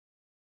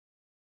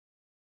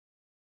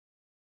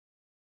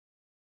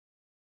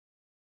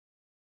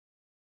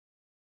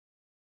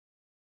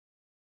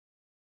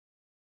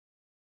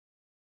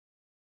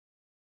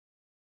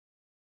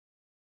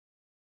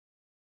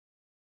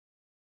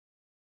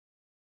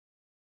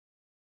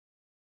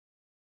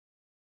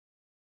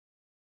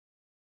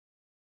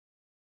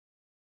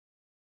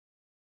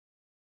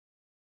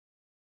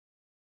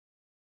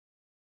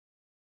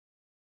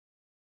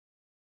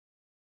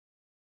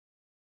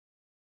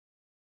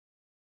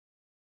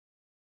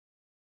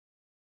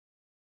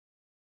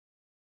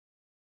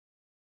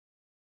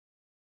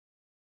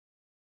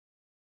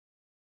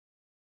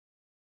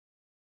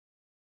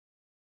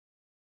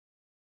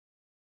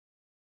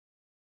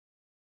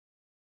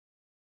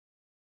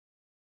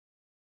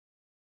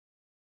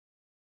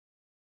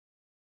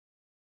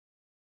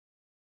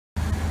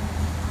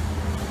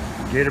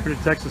Gator Pit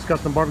Texas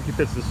Custom Barbecue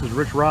Pits. This is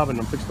Rich Robin.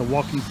 I'm fixing to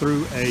walk you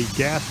through a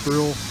gas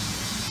grill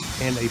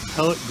and a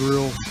pellet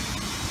grill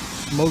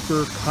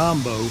smoker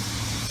combo.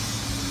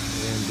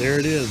 And there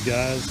it is,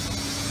 guys.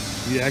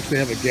 You actually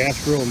have a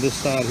gas grill on this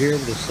side here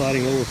with a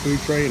sliding lower food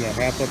tray and a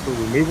half upper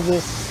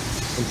removable.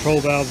 Control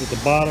valves at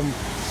the bottom,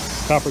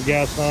 copper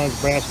gas lines,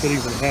 brass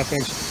fittings, and a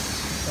half-inch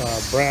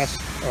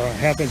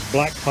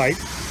black pipe.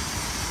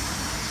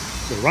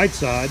 The right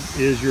side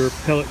is your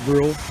pellet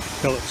grill,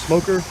 pellet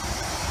smoker,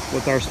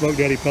 with our Smoke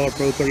Daddy Pellet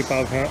Pro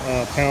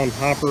 35-pound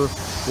hopper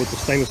with the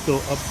stainless steel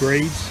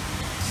upgrades,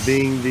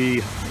 being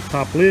the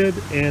top lid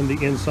and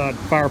the inside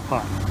fire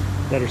pot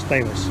that are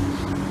stainless.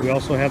 We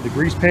also have the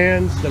grease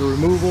pans that are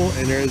removable,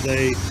 and there's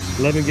a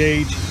 11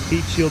 gauge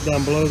heat shield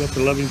down below. That's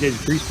an 11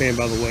 gauge grease pan,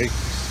 by the way,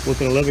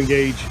 with an 11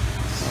 gauge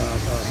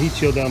heat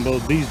shield down below.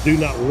 These do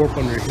not warp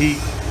under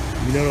heat.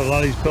 You know, a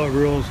lot of these pellet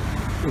grills,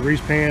 the grease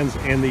pans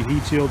and the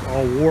heat shields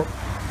all warp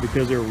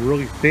because they're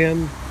really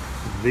thin.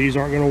 These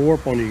aren't going to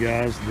warp on you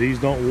guys. These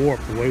don't warp.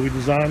 The way we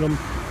design them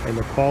and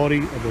the quality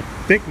of the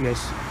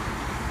thickness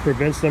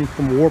prevents them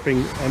from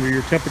warping under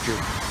your temperature,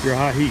 your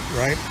high heat,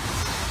 right?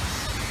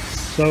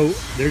 So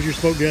there's your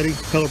Smoke Daddy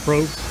Pellet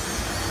Pro.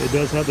 It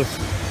does have the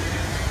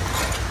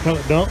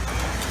pellet dump,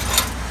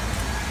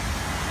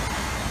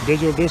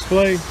 digital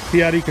display,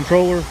 PID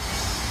controller.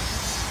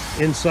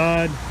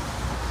 Inside,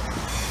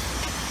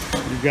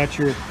 you've got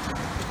your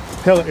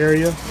pellet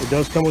area. It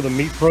does come with a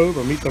meat probe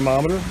or meat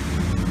thermometer.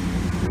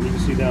 You can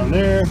see down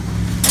there,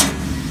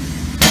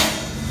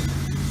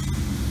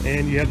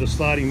 and you have the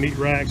sliding meat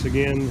racks,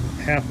 again,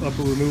 half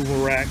upper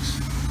removable racks.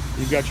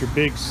 You've got your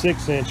big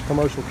 6-inch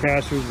commercial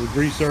casters with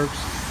grease zerks,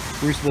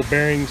 greasable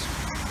bearings,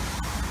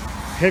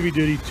 heavy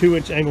duty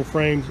 2-inch angle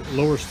frames,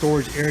 lower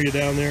storage area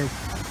down there,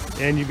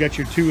 and you've got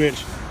your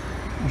 2-inch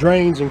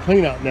drains and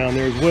clean out down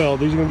there as well.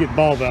 These are going to get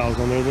ball valves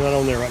on there. They're not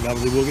on there right now,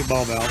 but they will get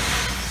ball valves.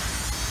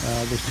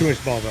 There's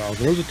 2-inch ball valves,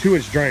 and those are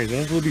 2-inch drains.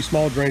 Those will be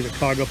small drains that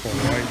clog up on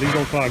them, right? These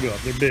don't clog up.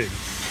 They're big.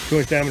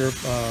 2-inch diameter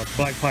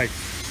black pipe.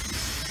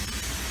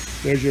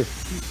 There's your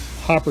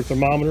hopper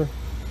thermometer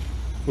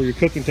for your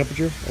cooking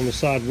temperature on the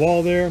side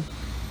wall there,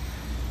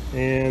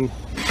 and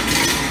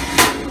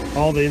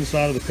all the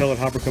inside of the pellet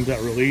hopper comes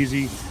out real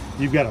easy.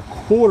 You've got a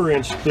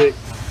 1/4-inch thick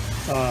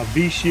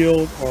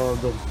V-shield or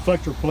the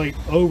reflector plate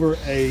over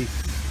a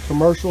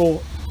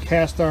commercial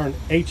cast iron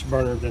H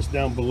burner that's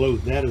down below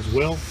that as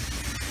well.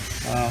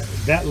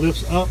 That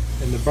lifts up,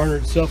 and the burner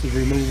itself is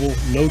removable.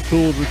 No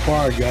tools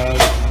required, guys.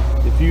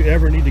 If you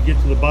ever need to get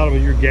to the bottom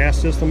of your gas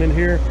system in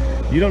here,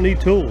 you don't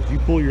need tools. You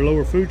pull your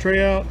lower food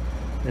tray out,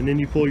 and then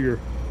you pull your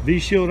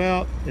V-shield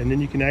out, and then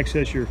you can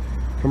access your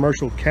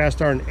commercial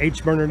cast iron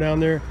H burner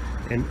down there,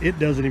 and it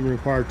doesn't even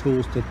require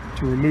tools to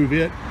remove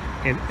it.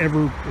 And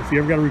if you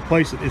ever got to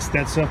replace it, it's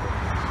that simple.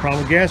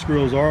 Problem with gas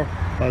grills are,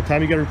 by the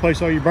time you got to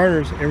replace all your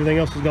burners, everything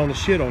else has gone to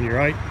shit on you,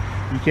 right?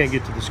 You can't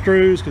get to the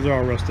screws because they're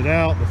all rusted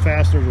out, the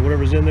fasteners or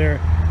whatever's in there,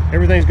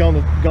 everything's gone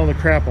to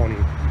crap on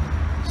you.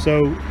 So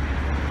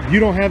you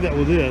don't have that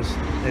with this,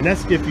 and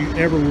that's if you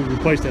ever would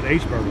replace that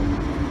H burner.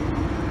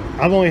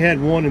 I've only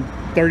had one in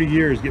 30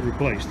 years get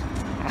replaced.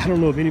 I don't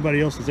know if anybody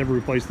else has ever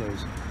replaced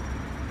those.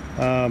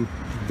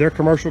 They're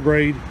commercial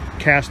grade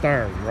cast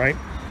iron, right?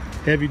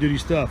 Heavy duty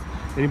stuff.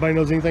 Anybody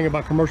knows anything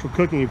about commercial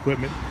cooking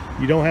equipment,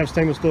 you don't have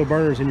stainless steel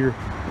burners in your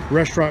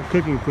restaurant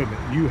cooking equipment.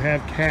 You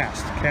have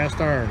cast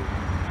iron.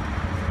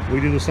 We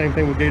do the same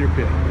thing with Gator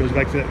Pit. It goes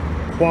back to that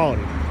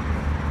quality.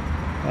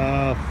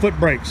 Foot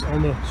brakes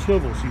on the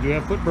swivels. You do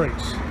have foot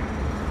brakes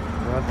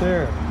right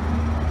there.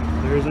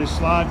 There's a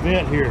slide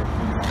vent here.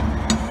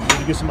 You need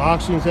to get some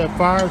oxygen to that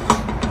fire,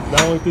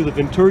 not only through the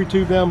venturi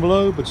tube down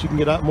below, but you can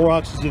get out more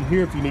oxygen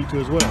here if you need to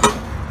as well.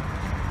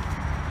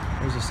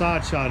 There's a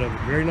side shot of it.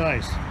 Very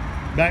nice.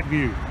 Back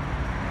view.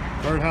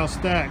 Birdhouse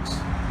stacks.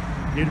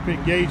 Gator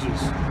Pit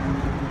gauges.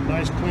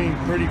 Nice, clean,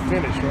 pretty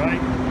finish,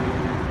 right?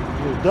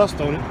 A little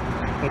dust on it.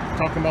 But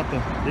talking about the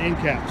end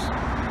caps,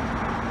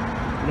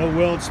 no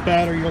weld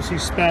spatter. You don't see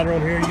spatter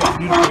on here. You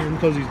got to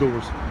close these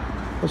doors.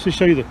 Let's just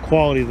show you the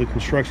quality of the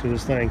construction of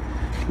this thing.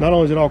 Not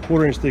only is it all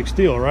 1/4-inch thick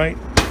steel, right?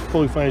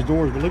 Fully flange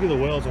doors, but look at the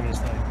welds on this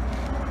thing.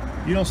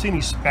 You don't see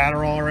any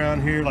spatter all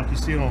around here like you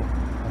see on,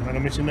 I'm not gonna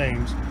mention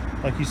names,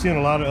 like you see in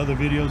a lot of other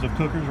videos of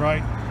cookers,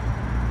 right?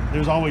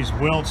 There's always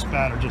weld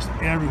spatter just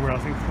everywhere. I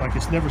think like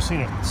it's never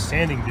seen a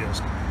sanding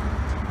disc.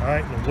 All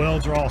right, the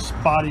welds are all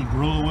spotty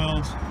Gorilla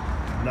welds.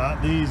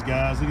 Not these,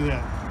 guys. Look at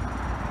that.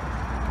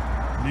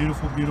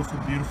 Beautiful, beautiful,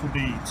 beautiful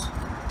beads.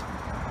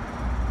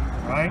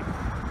 Right?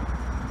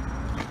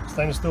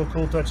 Stainless steel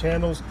cool touch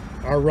handles.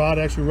 Our rod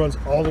actually runs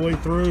all the way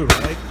through,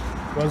 right?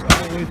 Runs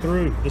all the way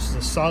through. This is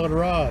a solid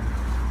rod.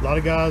 A lot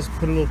of guys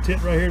put a little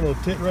tit right here, a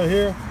little tit right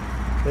here,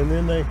 and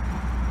then they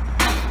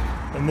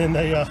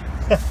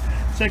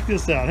check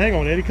this out. Hang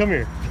on, Eddie, come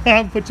here.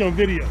 I'll put you on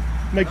video,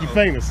 make you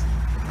famous.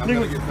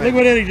 Look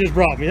what Eddie just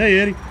brought me. Hey,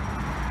 Eddie.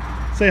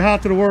 Say hi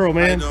to the world,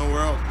 man. How you doing,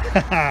 world?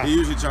 He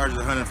usually charges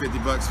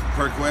 $150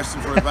 per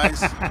question for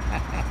advice.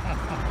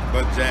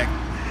 But Jack,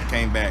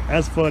 came back.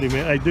 That's funny,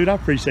 man. Hey, dude, I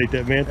appreciate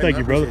that, man. Hey, Thank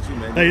man, you, brother. you,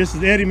 man. Hey, this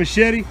is Eddie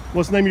Machete.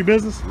 What's the name of your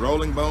business?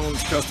 Rolling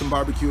Bones Custom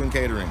Barbecue and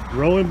Catering.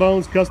 Rolling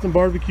Bones Custom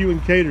Barbecue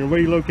and Catering. Where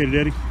are you located,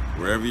 Eddie?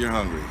 Wherever you're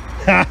hungry.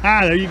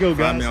 There you go,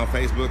 guys. Find me on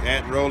Facebook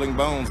at Rolling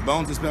Bones.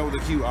 Bones is spelled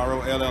with a Q.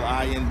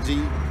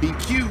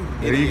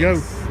 ROLLINGBQ. There you go.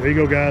 There you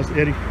go, guys.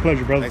 Eddie,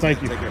 pleasure, brother.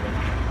 Thank you. Take care, man.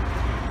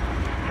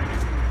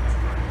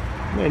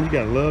 Man, you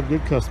gotta love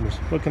good customers.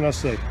 What can I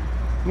say?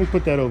 Let me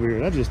put that over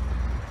here.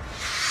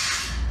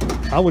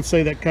 I would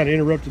say that kind of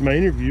interrupted my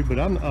interview, but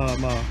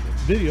my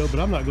video, but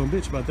I'm not gonna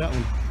bitch about that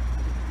one.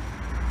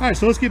 All right,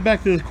 so let's get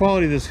back to the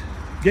quality of this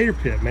Gator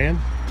pit, man.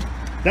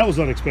 That was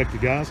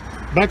unexpected, guys.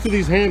 Back to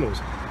these handles.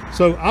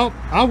 So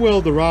I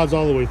weld the rods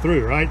all the way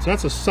through, right? So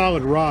that's a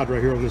solid rod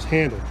right here on this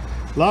handle.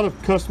 A lot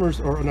of customers,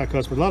 or not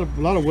customers,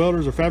 a lot of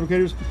welders or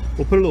fabricators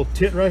will put a little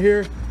tit right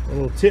here, a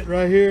little tit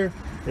right here,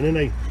 and then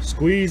they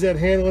squeeze that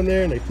handle in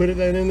there and they put it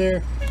in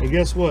there. And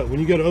guess what? When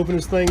you go to open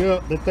this thing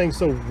up, that thing's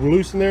so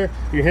loose in there,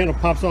 your handle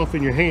pops off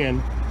in your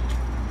hand.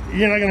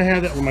 You're not gonna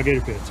have that with my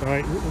Gator pits, all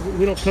right?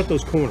 We don't cut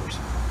those corners.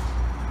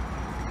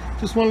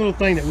 Just one little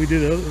thing that we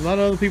do that a lot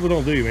of other people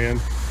don't do, man.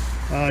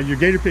 Your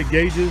Gator pit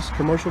gauges,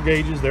 commercial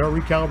gauges, they are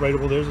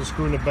recalibratable. There's a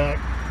screw in the back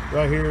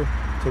right here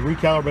to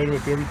recalibrate them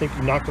if you ever think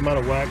you knocked them out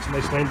of wax and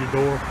they slammed your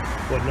door,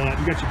 whatnot.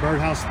 You got your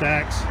birdhouse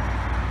stacks,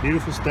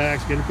 beautiful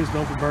stacks. Gator pit's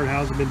known for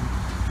birdhouse. I've been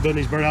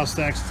building these birdhouse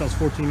stacks since I was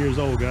 14 years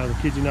old, guys. I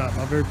kid you not.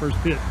 My very first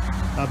pit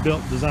I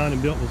designed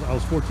and built was I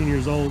was 14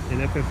 years old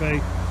in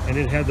FFA, and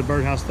it had the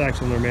birdhouse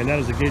stacks on there, man. That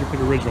is a Gator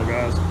pit original,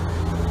 guys.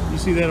 You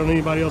see that on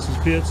anybody else's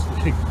pits?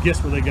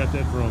 Guess where they got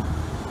that from?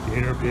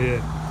 Gator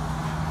pit.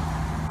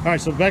 All right,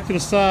 so back to the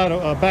side,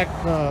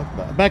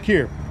 back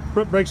here.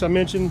 Foot brakes I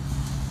mentioned,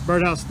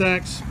 birdhouse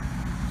stacks.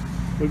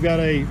 We've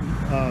got a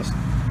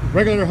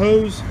regular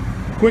hose,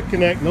 quick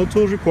connect, no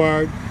tools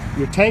required.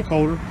 Your tank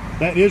holder,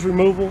 that is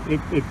removable.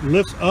 It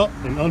lifts up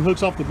and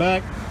unhooks off the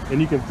back, and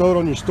you can throw it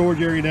on your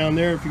storage area down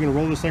there. If you're gonna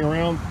roll this thing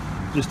around,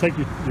 just take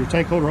your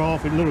tank holder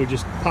off. It literally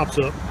just pops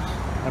up.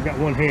 I've got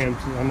one hand,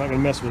 so I'm not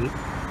gonna mess with it.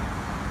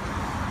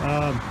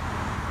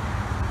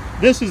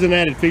 This is an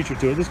added feature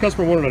to it. This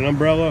customer wanted an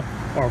umbrella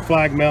or a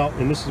flag mount,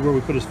 and this is where we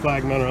put his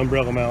flag mount or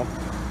umbrella mount.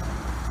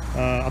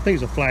 I think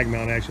it's a flag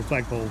mount, actually,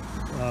 flagpole.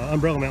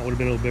 Umbrella mount would have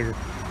been a little bigger.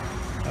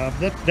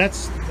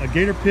 That's a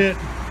Gator pit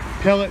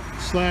pellet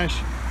 /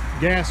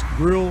 gas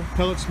grill,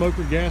 pellet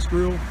smoker gas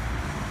grill.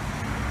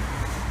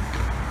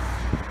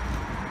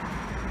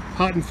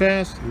 Hot and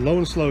fast, low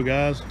and slow,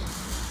 guys.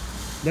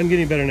 Doesn't get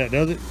any better than that,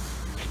 does it?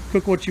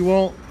 Cook what you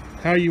want,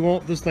 how you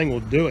want, this thing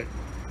will do it.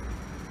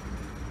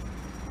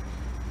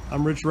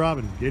 I'm Rich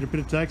Robin, Gator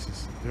Pit of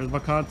Texas. There's my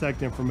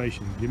contact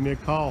information. Give me a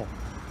call.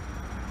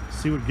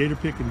 See what Gator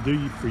Pit can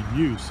do for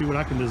you. See what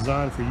I can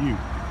design for you.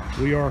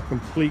 We are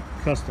complete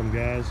custom,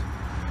 guys.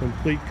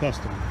 Complete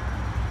custom.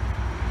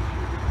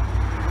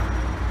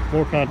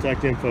 More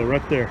contact info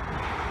right there.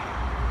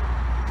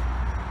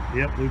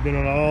 Yep, we've been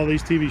on all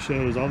these TV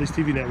shows, all these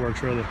TV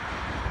networks, rather.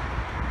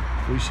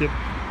 We ship,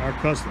 our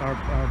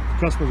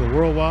customers are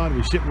worldwide.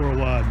 We ship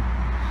worldwide.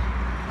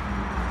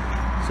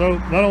 So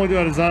not only do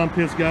I design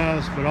pits,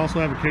 guys, but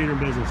also have a catering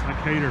business. I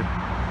cater.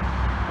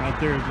 Right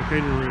there is the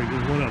catering rig.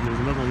 There's one of them. There's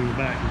another one in the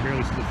back. You can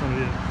barely see the front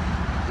of it.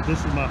 But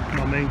this is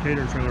my main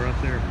catering trailer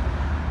right there.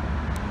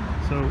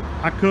 So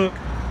I cook,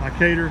 I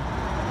cater,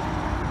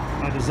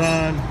 I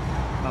design,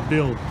 I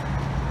build.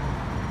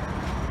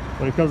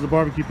 When it comes to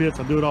barbecue pits,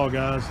 I do it all,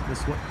 guys.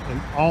 That's what,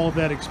 and all of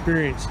that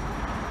experience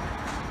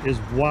is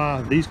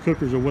why these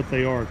cookers are what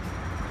they are.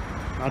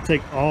 I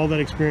take all that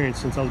experience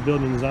since I was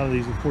building and designing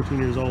these at 14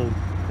 years old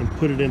and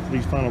put it into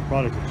these final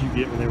products that you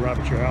get when they arrive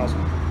at your house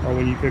or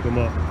when you pick them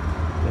up.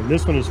 And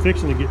this one is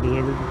fixing to get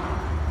delivered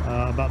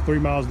about 3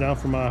 miles down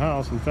from my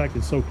house. In fact,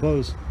 it's so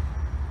close,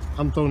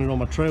 I'm throwing it on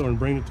my trailer and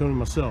bringing it to him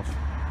myself.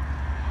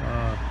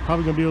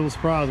 Probably gonna be a little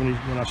surprised when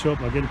I show up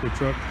in my Gator pit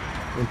truck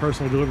and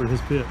personally deliver his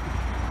pit.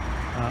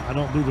 I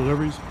don't do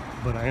deliveries,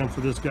 but I am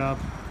for this guy.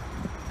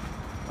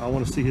 I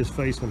want to see his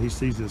face when he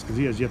sees this, because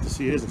he has yet to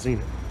see it. He hasn't seen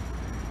it.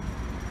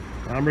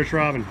 I'm Rich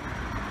Robin.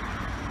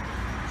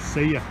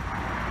 See ya.